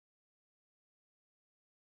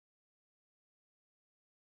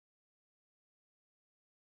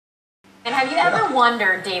And have you ever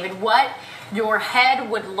wondered, David, what your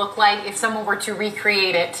head would look like if someone were to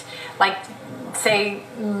recreate it, like, say,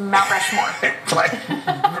 Mount Rushmore?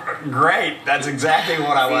 Great. That's exactly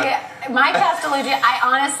what I want. My Castellucci, I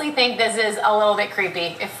honestly think this is a little bit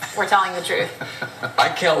creepy, if we're telling the truth. I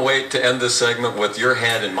can't wait to end this segment with your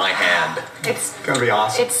head in my hand. It's going to be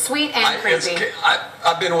awesome. It's sweet and creepy.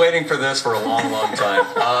 I've been waiting for this for a long, long time.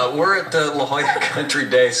 We're at La Jolla Country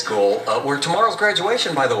Day School, where tomorrow's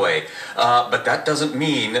graduation, by the way. But that doesn't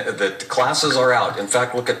mean that classes are out. In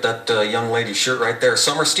fact, look at that young lady's shirt right there.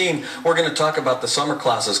 Summer STEAM. We're going to talk about the summer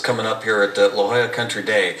classes coming up here at La Jolla Country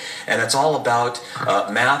Day. And it's all about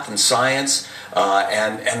math and science.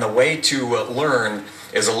 And the way to learn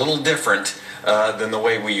is a little different than the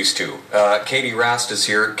way we used to. Katie Rast is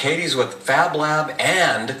here. Katie's with Fab Lab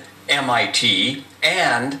and MIT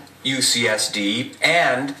and UCSD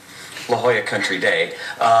and La Jolla Country Day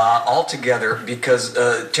all together because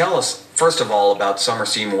tell us first of all about Summer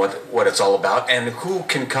STEAM, what it's all about, and who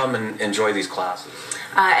can come and enjoy these classes.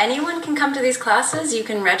 Anyone can come to these classes. You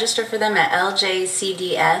can register for them at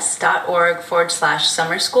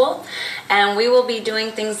ljcds.org/summer school. And we will be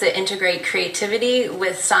doing things that integrate creativity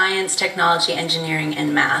with science, technology, engineering,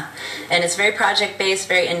 and math. And it's very project-based,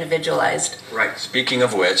 very individualized. Right. Speaking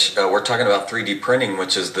of which, we're talking about 3D printing,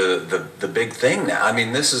 which is the big thing now. I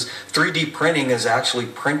mean, 3D printing is actually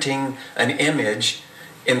printing an image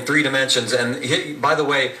in 3 dimensions. And by the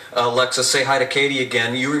way, Alexis, say hi to Katie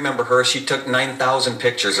again. You remember her. She took 9,000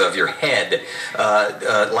 pictures of your head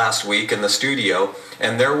last week in the studio.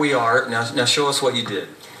 And there we are. Now show us what you did.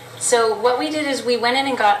 So what we did is we went in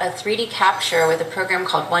and got a 3D capture with a program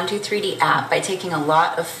called 123D app by taking a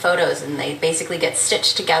lot of photos, and they basically get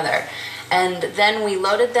stitched together. And then we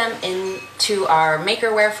loaded them into our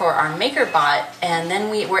makerware for our MakerBot, and then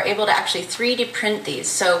we were able to actually 3D print these.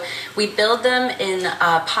 So we build them in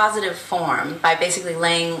a positive form by basically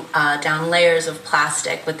laying down layers of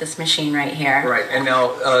plastic with this machine right here. Right, and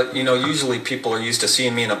now, usually people are used to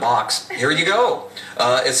seeing me in a box. Here you go.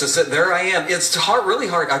 It's just, there I am. It's hard, really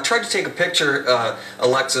hard. I tried to take a picture,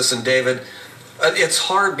 Alexis and David. It's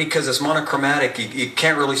hard because it's monochromatic. You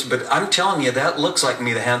can't really, but I'm telling you, that looks like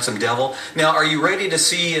me, the handsome devil. Now, are you ready to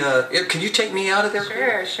see, can you take me out of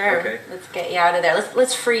there? Sure. Okay. Let's get you out of there.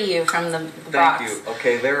 Let's free you from the box. Thank you.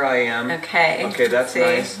 Okay, there I am. Okay. Okay, that's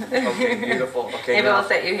nice. Okay, beautiful. Okay, maybe we'll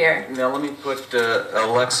set you here. Now let me put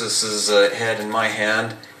Alexis's head in my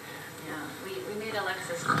hand.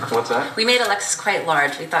 What's that? We made Alexis quite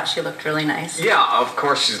large. We thought she looked really nice. Yeah, of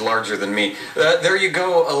course she's larger than me. There you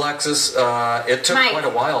go, Alexis. It took quite a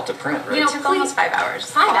while to print, right? It took almost 5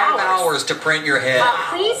 hours. 5 hours to print your head.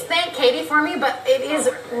 Please thank Katie for me, but it is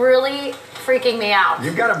really freaking me out.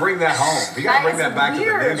 You've got to bring that home. You've got to bring that back to the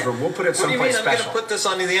newsroom. We'll put it someplace special. I'm going to put this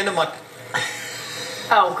on the end of my...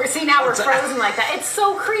 Oh, see, now we're frozen like that. It's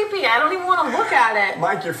so creepy. I don't even want to look at it.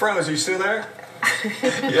 Mike, you're froze. Are you still there?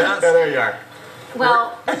 Yes. Yeah, there you are.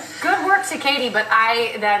 Well, good work to Katie, but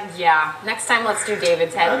next time let's do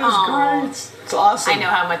David's head. That is great. It's awesome. I know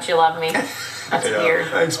how much you love me. That's weird.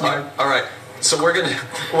 Thanks, Mike. All right. So we're going to,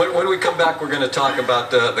 when we come back, we're going to talk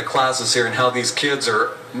about the classes here and how these kids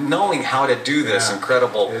are knowing how to do this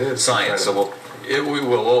incredible science. Incredible. So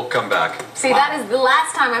we'll come back. See, that is the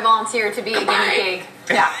last time I volunteered to be a guinea pig.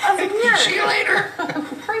 Yeah. See you later.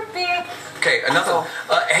 Creepy. Okay, another.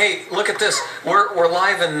 Hey, look at this. We're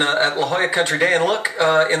live at La Jolla Country Day, and look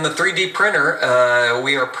in the 3D printer.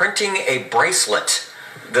 We are printing a bracelet.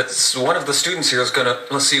 That's one of the students here is going to.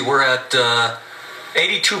 Let's see, we're at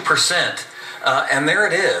 82%, and there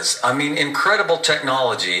it is. I mean, incredible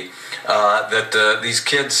technology that these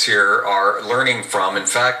kids here are learning from. In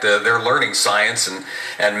fact, they're learning science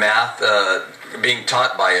and math being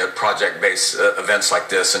taught by project-based events like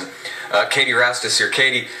this. And Katie Rast is here.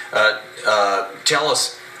 Katie, tell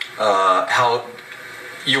us how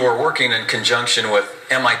you are working in conjunction with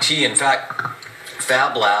MIT. In fact,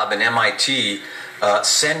 Fab Lab and MIT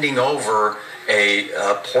sending over a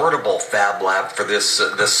portable Fab Lab for this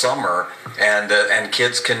summer, and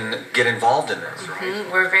kids can get involved in this, right?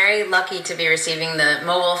 Mm-hmm. We're very lucky to be receiving the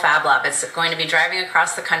Mobile Fab Lab. It's going to be driving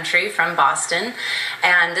across the country from Boston,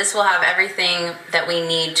 and this will have everything that we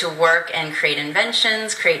need to work and create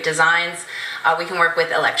inventions, create designs. We can work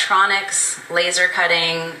with electronics, laser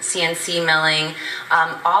cutting, CNC milling,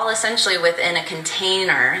 all essentially within a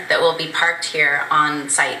container that will be parked here on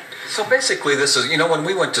site. So basically this is, when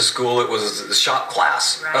we went to school it was a shop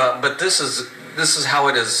class, right. But this is how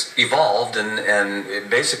it has evolved, and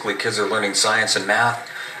basically kids are learning science and math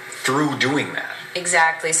through doing that.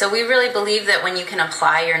 Exactly. So we really believe that when you can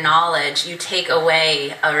apply your knowledge, you take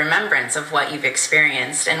away a remembrance of what you've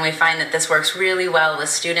experienced. And we find that this works really well with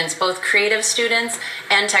students, both creative students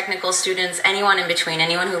and technical students, anyone in between,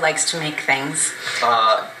 anyone who likes to make things.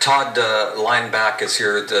 Todd Lineback is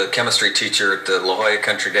here, the chemistry teacher at the La Jolla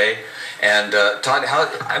Country Day. And Todd,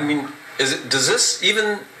 does this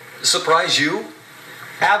even surprise you?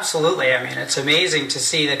 Absolutely. I mean, it's amazing to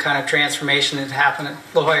see the kind of transformation that happened at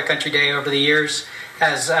La Jolla Country Day over the years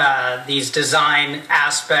as these design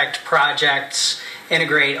aspect projects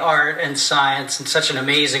integrate art and science in such an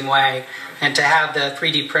amazing way. And to have the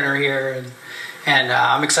 3D printer here, and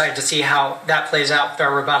I'm excited to see how that plays out with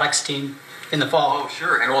our robotics team in the fall. Oh,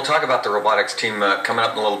 sure. And we'll talk about the robotics team coming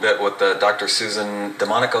up in a little bit with Dr. Susan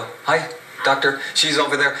Domanico. Hi. Doctor, she's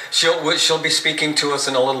over there. She'll be speaking to us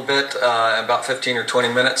in a little bit, about 15 or 20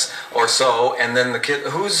 minutes or so. And then the kid,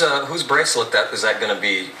 whose bracelet is that going to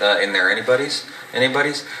be in there? Anybody's?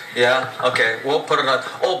 Yeah. Okay. We'll put it on.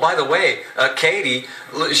 Oh, by the way, Katie,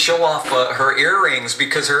 show off her earrings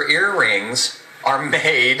because her earrings are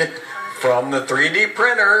made from the 3D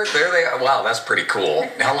printer. There they are. Wow, that's pretty cool.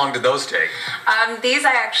 How long did those take? These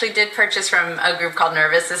I actually did purchase from a group called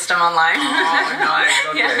Nervous System online. Oh, nice.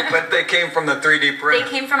 Okay. Yeah. But they came from the 3D printer.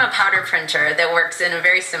 They came from a powder printer that works in a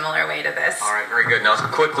very similar way to this. All right, very good. Now,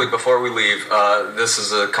 quickly, before we leave, this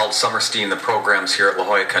is called Summer STEAM, the programs here at La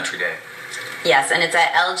Jolla Country Day. Yes, and it's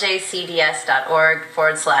at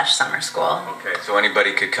ljcds.org/summer school. Okay, so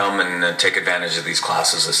anybody could come and take advantage of these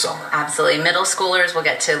classes this summer. Absolutely. Middle schoolers will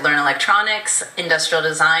get to learn electronics, industrial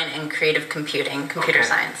design, and creative computing, computer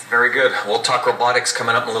science. Very good. We'll talk robotics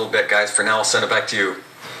coming up in a little bit, guys. For now, I'll send it back to you.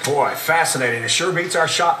 Boy, fascinating. It sure beats our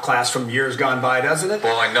shop class from years gone by, doesn't it?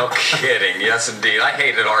 Boy, no kidding. Yes, indeed. I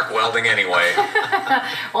hated arc welding anyway.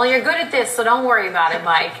 Well, you're good at this, so don't worry about it,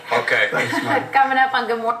 Mike. Okay. Thanks, Mike. Coming up on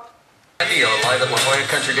Good Morning. Live at La Jolla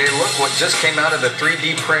Country Day. Look what just came out of the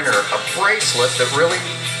 3D printer. A bracelet that really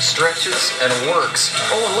stretches and works.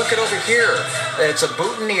 Oh, and look at over here. It's a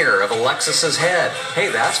boutonniere of Alexis's head. Hey,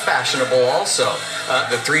 that's fashionable also.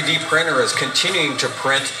 The 3D printer is continuing to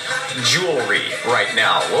print jewelry right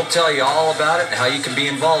now. We'll tell you all about it and how you can be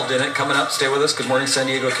involved in it. Coming up, stay with us. Good Morning San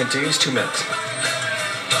Diego continues. 2 minutes.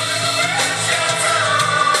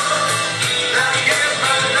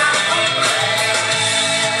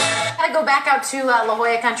 Go back out to La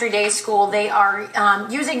Jolla Country Day School. They are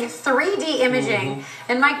using 3D imaging.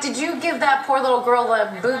 And Mike, did you give that poor little girl a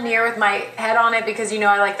boutonniere with my head on it because you know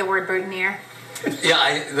I like the word boutonniere?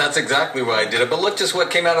 Yeah, that's exactly why I did it. But look just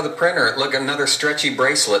what came out of the printer. Look, another stretchy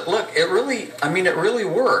bracelet. Look, it really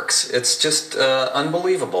works. It's just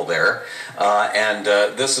unbelievable there.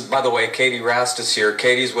 This is, by the way, Katie Rast is here.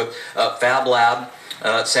 Katie's with Fab Lab.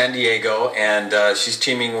 San Diego, and she's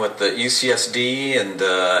teaming with the UCSD and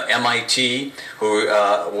MIT, who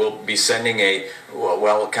will be sending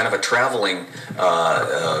kind of a traveling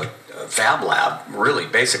Fab Lab, really,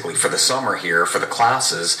 basically, for the summer here, for the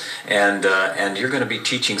classes, and you're going to be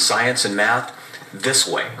teaching science and math this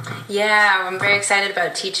way. Yeah, I'm very excited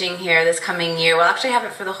about teaching here this coming year. We'll actually have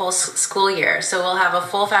it for the whole school year, so we'll have a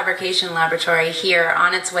full fabrication laboratory here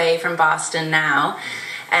on its way from Boston now.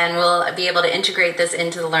 And we'll be able to integrate this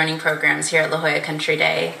into the learning programs here at La Jolla Country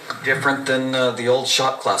Day. Different than the old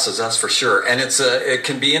shop classes, that's for sure. And it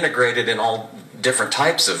can be integrated in all different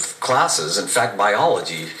types of classes. In fact,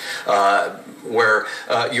 biology, where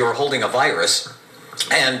you're holding a virus.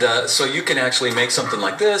 And so you can actually make something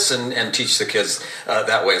like this and teach the kids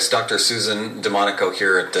that way. It's Dr. Susan Domanico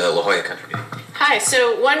here at La Jolla Country Day. Hi,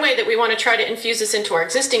 so one way that we want to try to infuse this into our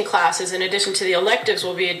existing classes, in addition to the electives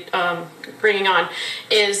we'll be bringing on,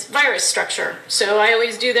 is virus structure. So I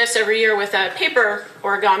always do this every year with a paper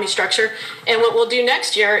origami structure, and what we'll do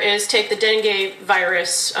next year is take the dengue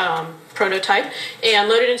virus prototype and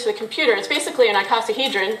load it into the computer. It's basically an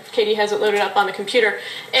icosahedron. Katie has it loaded up on the computer,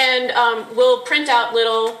 and we'll print out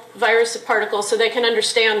little virus particles so they can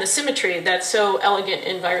understand the symmetry that's so elegant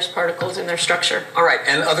in virus particles in their structure. All right,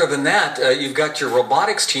 and other than that, you've got your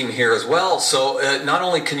robotics team here as well. So not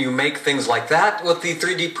only can you make things like that with the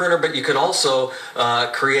 3D printer, but you could also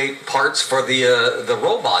create parts for the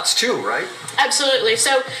robots too, right? Absolutely.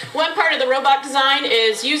 So one part of the robot design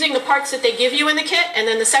is using the parts that they give you in the kit, and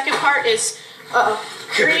then the second part is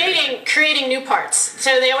creating new parts.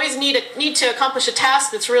 So they always need to accomplish a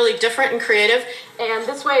task that's really different and creative. And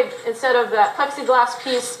this way, instead of that plexiglass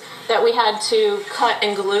piece that we had to cut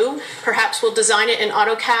and glue, perhaps we'll design it in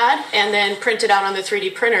AutoCAD and then print it out on the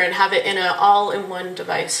 3D printer and have it in an all-in-one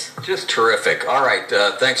device. Just terrific. All right,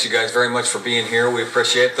 thanks you guys very much for being here. We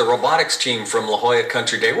appreciate the robotics team from La Jolla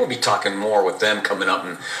Country Day. We'll be talking more with them coming up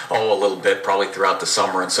in a little bit, probably throughout the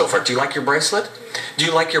summer and so forth. Do you like your bracelet? Do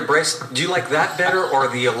you like your bracelet? Do you like that better or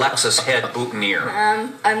the Alexis head boutonniere?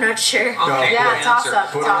 I'm not sure. Okay, Yeah, good toss answer. up,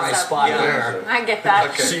 Put her on the toss up. spot Yeah. there. I get that.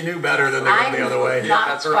 Okay. She knew better than they went the other way. Not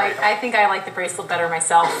that's right. quite. I think I like the bracelet better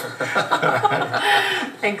myself.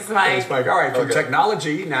 Thanks, Mike. Thanks, Mike. All right, from Okay.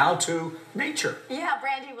 technology now to nature. Yeah,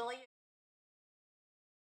 Brandy, will